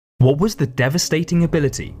What was the devastating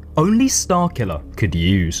ability only Starkiller could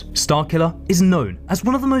use? Starkiller is known as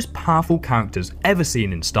one of the most powerful characters ever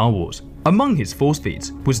seen in Star Wars. Among his force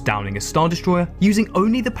feats was downing a Star Destroyer using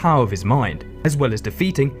only the power of his mind, as well as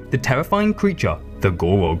defeating the terrifying creature, the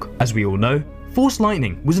Gorog. As we all know, Force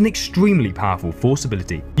Lightning was an extremely powerful force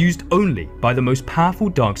ability used only by the most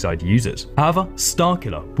powerful darkside users. However,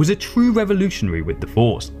 Starkiller was a true revolutionary with the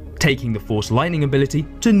Force, taking the Force Lightning ability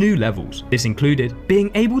to new levels. This included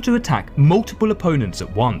being able to attack multiple opponents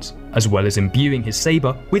at once, as well as imbuing his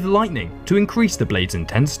saber with lightning to increase the blade's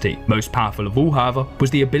intensity. Most powerful of all, however,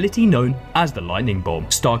 was the ability known as the Lightning Bomb.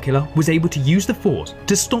 Starkiller was able to use the Force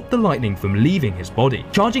to stop the lightning from leaving his body,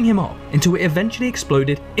 charging him up until it eventually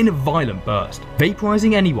exploded in a violent burst,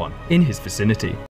 vaporizing anyone in his vicinity.